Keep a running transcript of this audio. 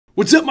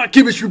What's up, my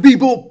chemistry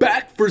people?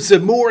 Back for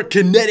some more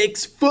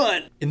kinetics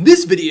fun. In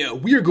this video,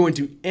 we are going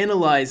to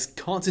analyze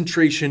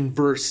concentration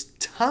versus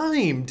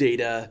time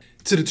data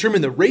to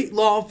determine the rate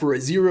law for a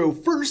zero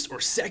first or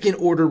second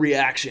order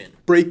reaction.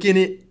 Breaking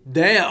it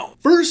down.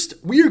 First,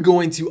 we are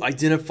going to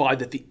identify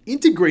that the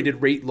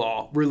integrated rate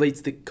law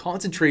relates the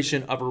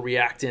concentration of a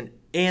reactant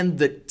and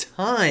the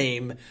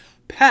time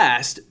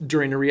passed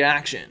during a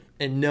reaction.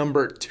 And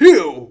number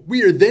two,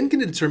 we are then going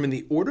to determine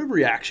the order of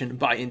reaction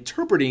by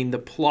interpreting the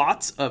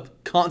plots of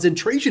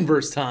concentration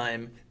versus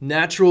time,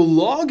 natural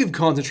log of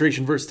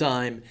concentration versus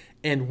time,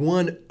 and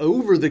 1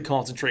 over the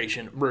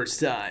concentration versus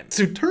time.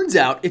 So it turns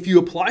out if you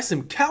apply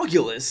some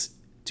calculus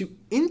to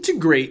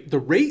integrate the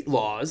rate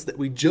laws that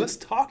we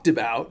just talked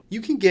about,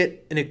 you can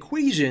get an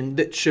equation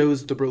that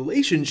shows the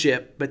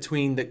relationship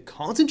between the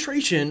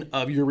concentration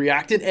of your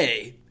reactant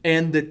A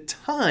and the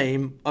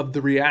time of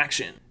the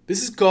reaction.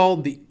 This is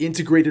called the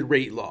integrated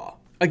rate law.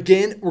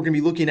 Again, we're going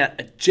to be looking at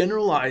a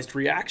generalized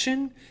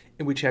reaction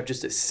in which you have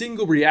just a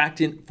single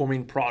reactant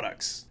forming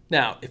products.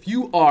 Now, if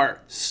you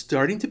are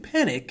starting to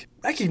panic,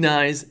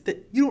 recognize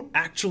that you don't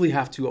actually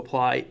have to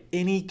apply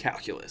any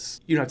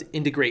calculus. You don't have to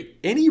integrate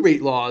any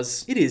rate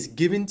laws. It is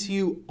given to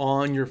you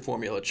on your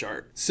formula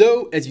chart.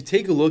 So as you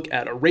take a look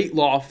at a rate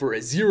law for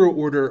a zero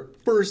order,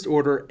 first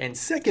order, and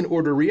second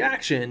order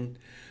reaction,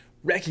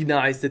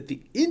 recognize that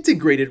the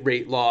integrated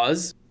rate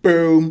laws,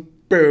 boom,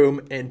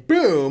 boom, and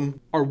boom,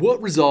 are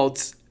what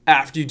results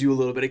after you do a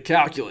little bit of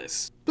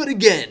calculus. But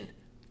again,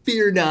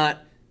 fear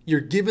not, you're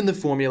given the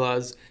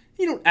formulas.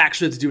 You don't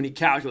actually have to do any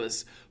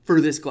calculus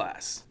for this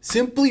class.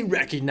 Simply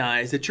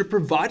recognize that you're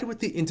provided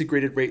with the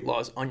integrated rate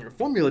laws on your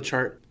formula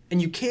chart,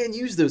 and you can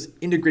use those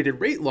integrated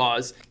rate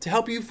laws to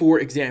help you, for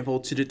example,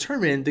 to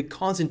determine the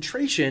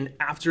concentration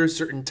after a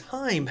certain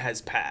time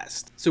has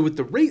passed. So with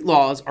the rate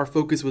laws, our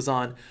focus was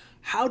on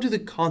how do the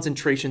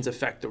concentrations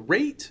affect the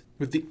rate?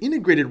 With the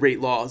integrated rate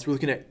laws, we're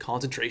looking at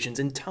concentrations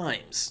and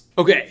times.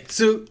 Okay,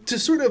 so to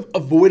sort of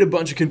avoid a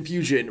bunch of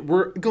confusion,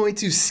 we're going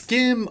to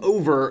skim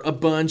over a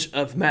bunch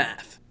of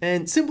math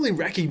and simply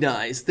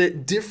recognize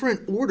that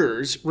different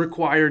orders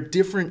require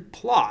different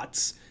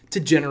plots to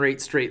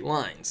generate straight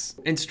lines.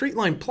 And straight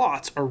line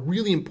plots are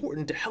really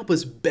important to help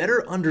us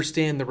better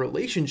understand the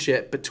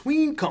relationship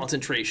between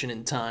concentration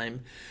and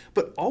time,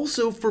 but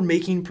also for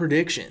making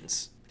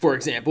predictions. For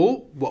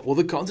example, what will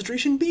the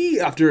concentration be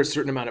after a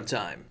certain amount of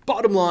time?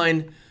 Bottom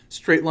line,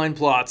 straight line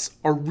plots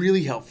are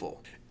really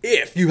helpful.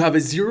 If you have a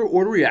zero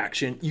order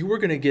reaction, you are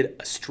going to get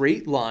a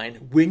straight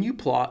line when you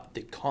plot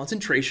the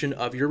concentration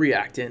of your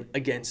reactant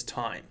against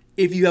time.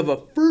 If you have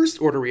a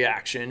first order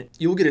reaction,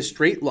 you'll get a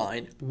straight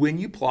line when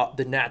you plot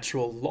the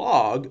natural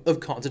log of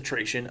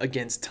concentration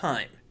against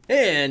time.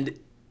 And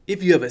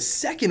if you have a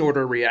second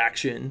order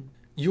reaction,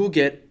 you'll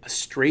get a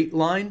straight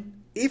line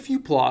if you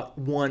plot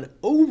 1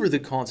 over the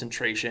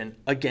concentration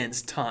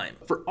against time.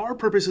 For our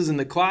purposes in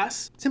the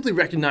class, simply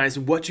recognize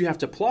what you have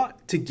to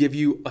plot to give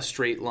you a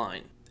straight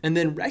line. And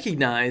then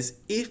recognize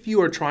if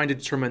you are trying to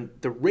determine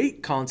the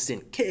rate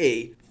constant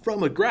K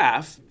from a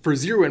graph, for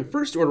zero and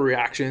first order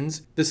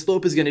reactions, the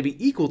slope is going to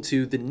be equal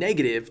to the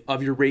negative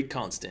of your rate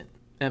constant.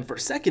 And for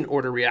second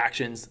order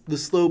reactions, the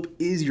slope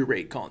is your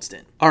rate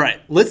constant. All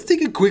right, let's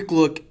take a quick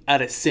look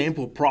at a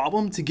sample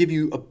problem to give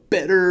you a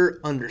better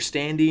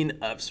understanding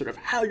of sort of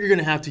how you're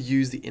gonna have to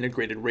use the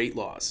integrated rate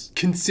laws.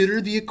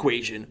 Consider the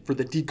equation for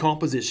the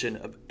decomposition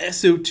of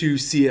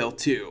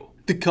SO2Cl2.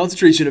 The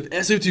concentration of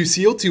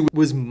SO2Cl2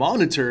 was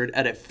monitored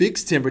at a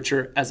fixed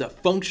temperature as a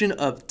function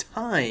of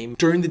time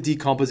during the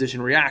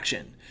decomposition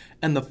reaction,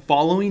 and the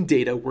following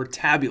data were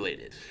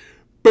tabulated.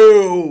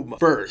 Boom!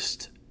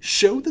 First,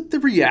 show that the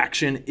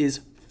reaction is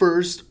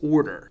first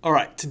order. All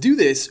right, to do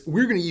this,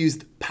 we're going to use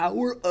the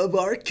power of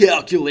our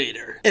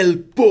calculator. El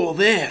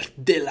poder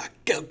de la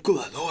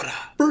calculadora.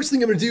 First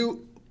thing I'm going to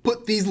do,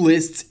 put these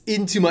lists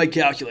into my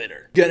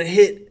calculator. Gonna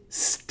hit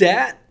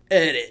stat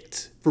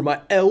edit. For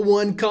my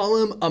L1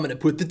 column, I'm going to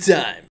put the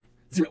time.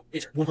 0,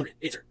 enter, 100,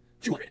 enter,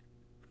 200,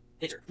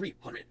 enter,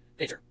 300,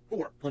 enter,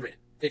 400,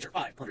 enter,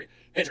 500,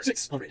 enter,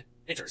 600,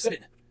 enter,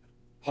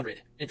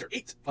 700, enter,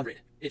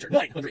 800, enter,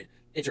 900,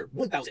 enter,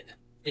 1000.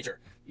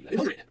 Enter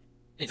 1100,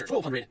 enter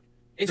 1200,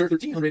 enter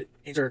 1300,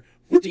 enter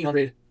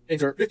 1400,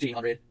 enter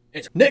 1500,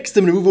 enter. Next,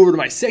 I'm going to move over to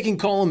my second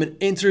column and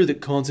enter the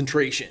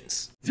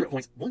concentrations.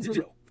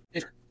 0.100,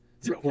 enter.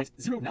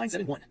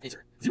 0.0971,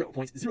 enter.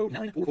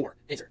 0.0944,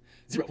 enter.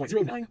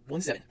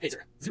 0.0917,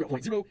 enter.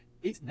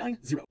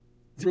 0.0890,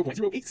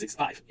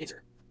 0.0865,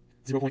 enter.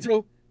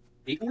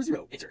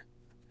 0.0840, enter.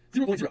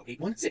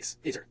 0.0816,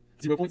 enter.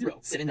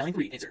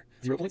 0.0793, enter.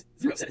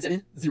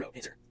 0.0770,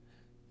 enter.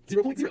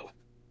 0.0748,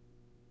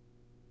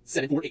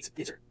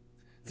 enter.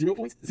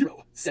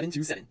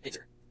 0.0727,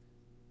 enter.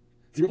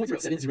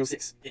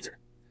 0.0706, enter.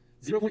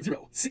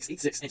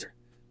 0.0686, enter.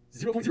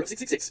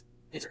 0.0666,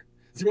 enter.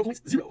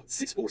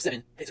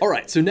 0.0647, enter. All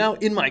right, so now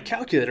in my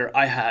calculator,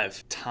 I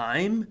have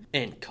time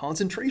and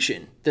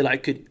concentration. that I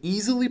could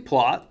easily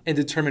plot and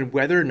determine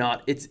whether or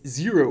not it's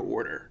zero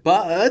order.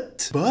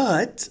 But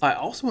I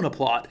also want to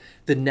plot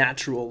the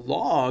natural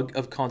log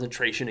of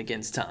concentration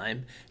against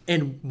time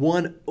and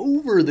 1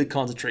 over the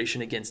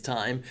concentration against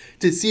time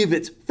to see if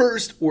it's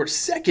first or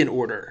second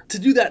order. To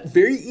do that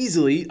very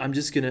easily, I'm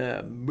just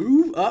gonna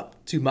move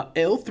up to my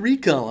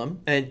L3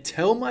 column and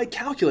tell my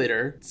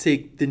calculator to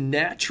take the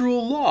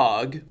natural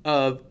log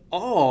of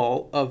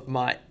all of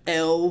my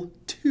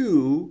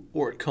L2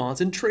 or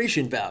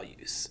concentration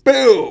values.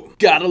 Boom!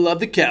 Gotta love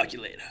the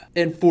calculator.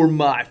 And for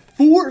my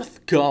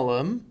 4th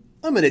column,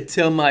 I'm gonna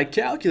tell my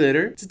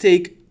calculator to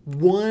take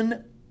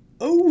 1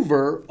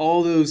 over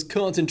all those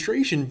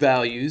concentration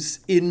values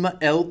in my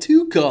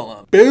L2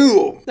 column.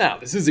 Boom! Now,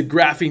 this is a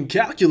graphing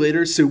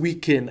calculator, so we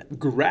can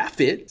graph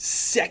it.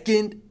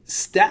 Second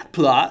stat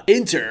plot,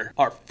 enter.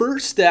 Our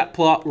first stat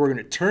plot we're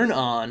gonna turn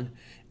on,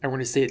 and we're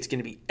gonna say it's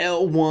gonna be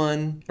L1,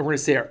 and we're gonna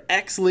say our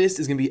X list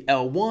is gonna be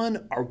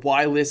L1, our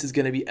Y list is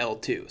gonna be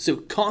L2. So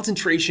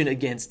concentration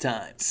against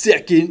time.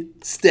 Second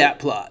stat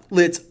plot.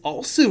 Let's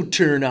also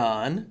turn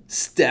on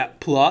stat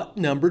plot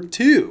number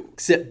 2.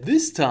 Except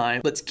this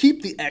time, let's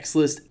keep the X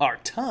list our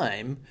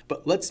time,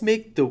 but let's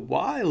make the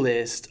Y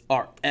list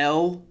our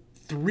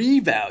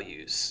L3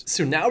 values.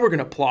 So now we're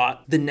gonna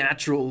plot the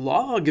natural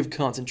log of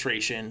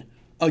concentration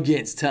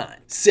against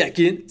time.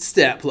 Second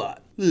stat plot.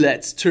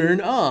 Let's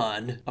turn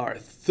on our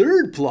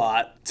third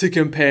plot to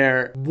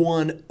compare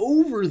 1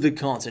 over the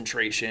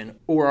concentration,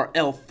 or our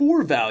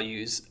L4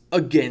 values,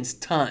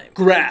 against time.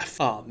 Graph.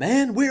 Oh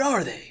man, where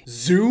are they?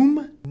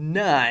 Zoom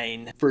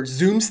 9 for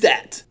zoom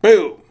stat.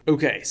 Boom.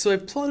 Okay, so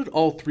I've plotted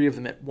all 3 of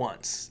them at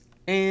once,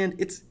 and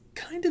it's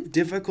kind of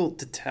difficult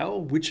to tell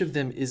which of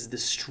them is the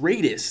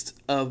straightest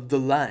of the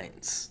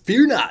lines.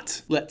 Fear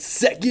not. Let's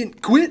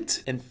second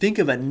quit and think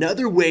of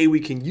another way we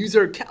can use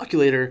our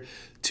calculator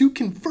to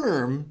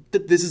confirm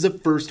that this is a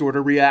first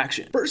order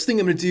reaction. First thing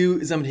I'm gonna do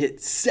is I'm gonna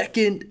hit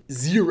second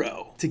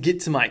 0 to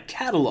get to my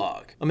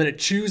catalog. I'm gonna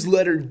choose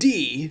letter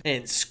D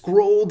and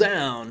scroll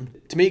down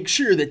to make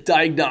sure that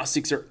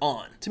diagnostics are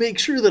on, to make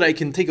sure that I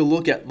can take a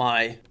look at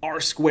my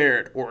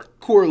R² or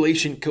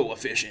correlation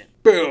coefficient.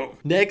 Boom.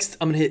 Next,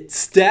 I'm gonna hit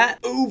stat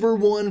over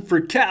 1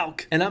 for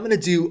calc, and I'm gonna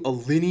do a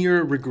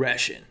linear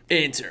regression.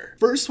 Enter.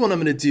 First one I'm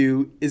gonna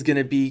do is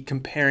gonna be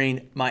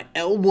comparing my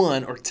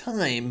L1 or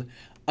time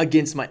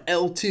against my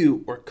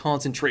L2 or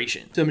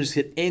concentration. So I'm gonna just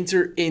hit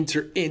enter,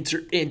 enter,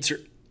 enter, enter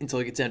until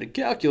I get down to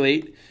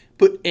calculate,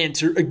 put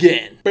enter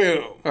again.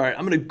 Boom. All right,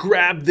 I'm gonna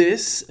grab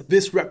this.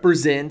 This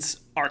represents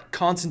our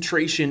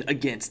concentration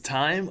against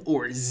time,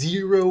 or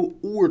zero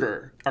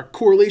order. Our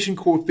correlation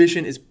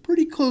coefficient is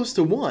pretty close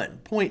to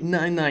 1,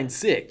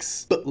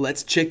 0.996. But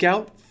let's check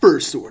out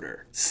first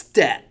order.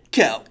 Stat,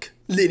 calc,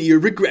 linear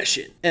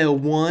regression.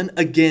 L1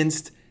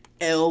 against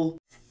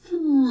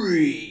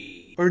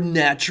L3, or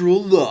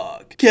natural log.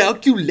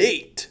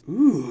 Calculate.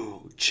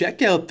 Ooh,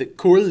 check out the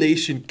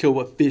correlation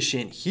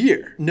coefficient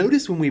here.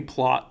 Notice when we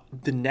plot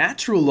the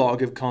natural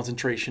log of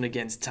concentration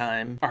against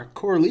time, our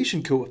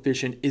correlation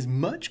coefficient is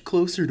much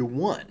closer to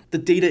 1. The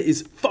data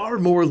is far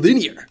more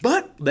linear.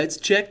 But let's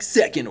check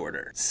second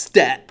order.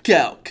 Stat,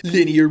 calc,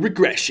 linear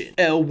regression.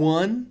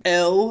 L1,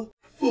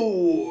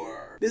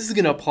 L4. This is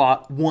gonna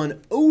plot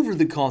 1 over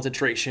the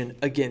concentration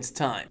against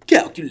time.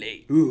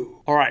 Calculate.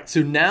 Ooh. All right,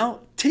 so now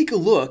take a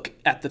look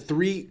at the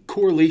 3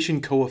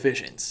 correlation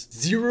coefficients.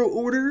 Zero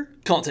order,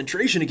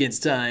 concentration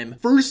against time.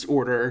 First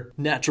order,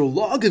 natural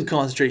log of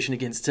concentration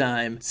against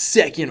time.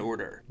 Second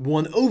order,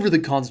 1 over the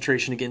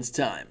concentration against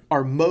time.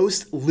 Our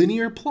most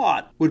linear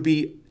plot would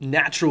be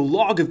natural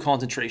log of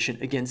concentration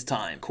against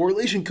time.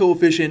 Correlation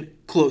coefficient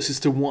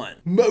closest to 1.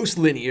 Most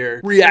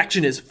linear,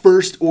 reaction is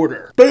first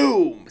order.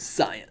 Boom,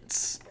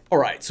 science. All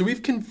right, so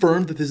we've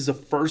confirmed that this is a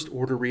first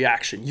order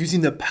reaction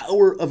using the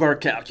power of our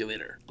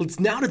calculator.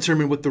 Let's now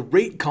determine what the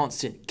rate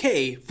constant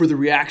K for the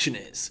reaction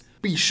is.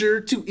 Be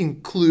sure to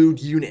include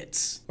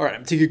units. All right,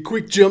 I'm taking a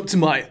quick jump to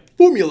my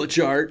formula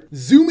chart,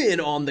 zoom in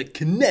on the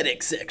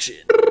kinetic section.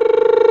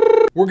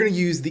 We're gonna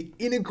use the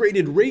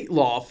integrated rate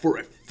law for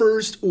a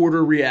first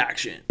order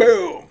reaction.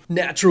 Boom!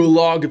 Natural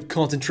log of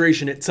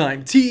concentration at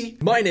time t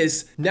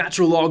minus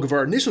natural log of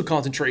our initial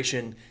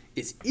concentration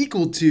is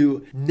equal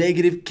to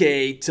negative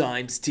K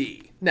times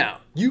T. Now,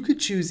 you could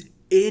choose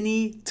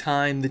any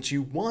time that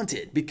you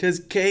wanted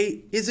because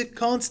K is a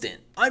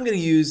constant. I'm gonna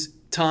use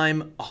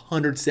time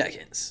 100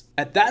 seconds.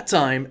 At that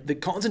time, the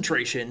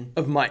concentration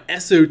of my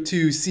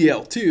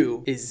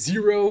SO2Cl2 is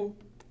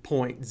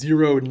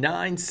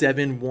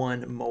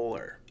 0.0971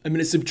 molar. I'm going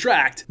to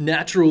subtract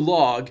natural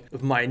log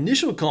of my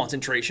initial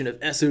concentration of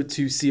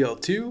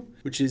SO2Cl2,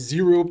 which is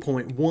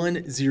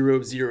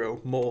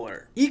 0.100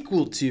 molar,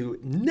 equal to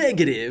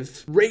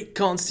negative rate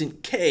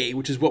constant K,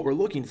 which is what we're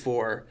looking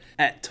for,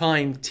 at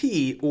time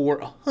t, or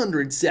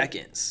 100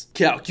 seconds.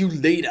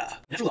 Calculator.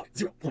 Natural log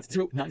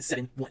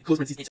 0.0971 close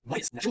parentheses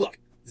minus natural log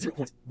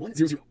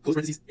 0.100 close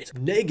parentheses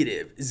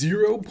negative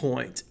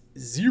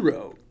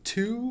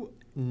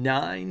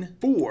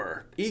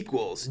 0.0294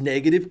 equals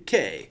negative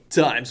K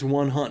times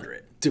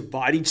 100.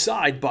 divide each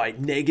side by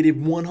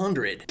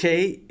 -100.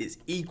 K is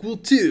equal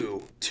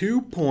to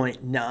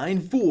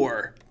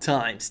 2.94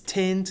 times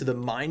 10 to the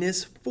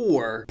minus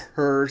 4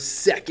 per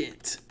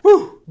second.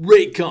 Whew,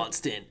 rate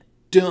constant,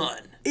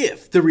 done.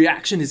 If the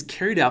reaction is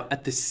carried out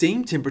at the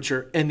same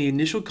temperature and the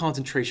initial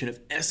concentration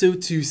of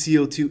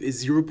SO2-CO2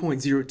 is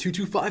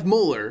 0.0225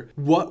 molar,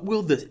 what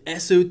will the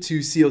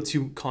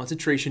SO2-CO2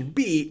 concentration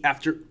be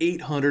after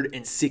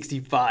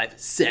 865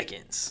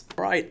 seconds?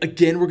 All right,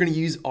 again, we're going to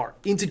use our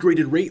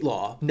integrated rate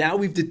law. Now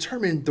we've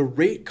determined the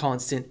rate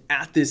constant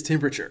at this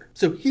temperature.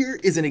 So here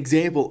is an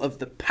example of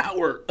the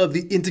power of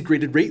the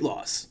integrated rate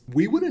laws.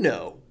 We want to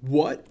know,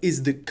 what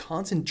is the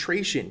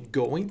concentration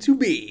going to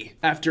be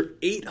after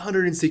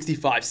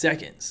 865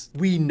 seconds?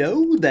 We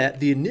know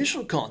that the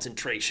initial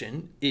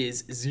concentration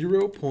is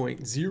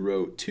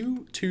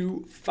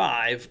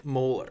 0.0225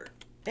 molar.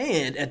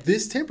 And at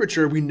this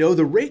temperature, we know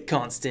the rate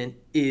constant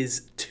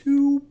is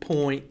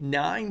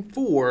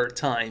 2.94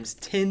 times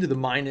 10 to the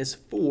minus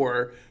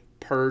 4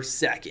 per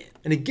second.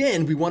 And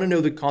again, we want to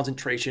know the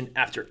concentration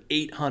after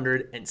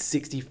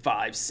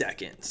 865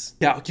 seconds.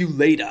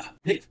 Calculator.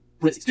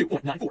 Parentheses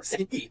 2.94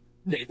 second E,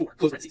 -4,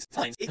 close parentheses,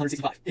 times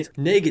 865, enter.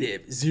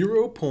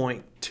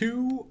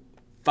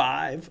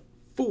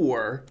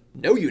 -0.254,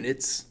 no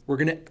units. We're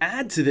going to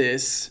add to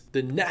this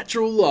the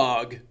natural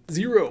log,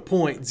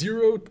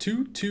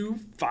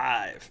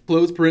 0.0225,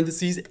 close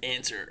parentheses,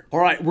 enter. All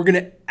right, we're going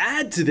to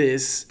add to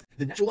this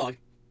the natural log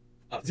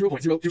of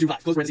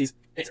 0.0225, close parentheses,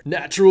 enter.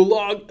 Natural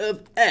log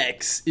of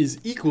x is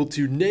equal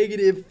to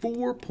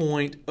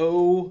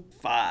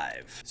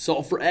 -4.05.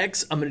 Solve for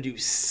x, I'm going to do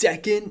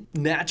second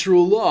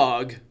natural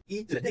log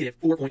e to the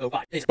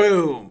 -4.05. Enter.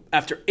 Boom!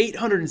 After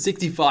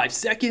 865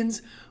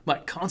 seconds, my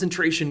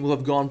concentration will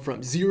have gone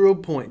from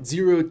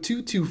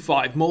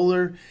 0.0225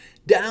 molar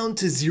down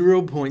to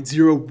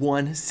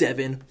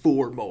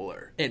 0.0174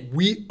 molar. And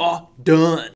we are done.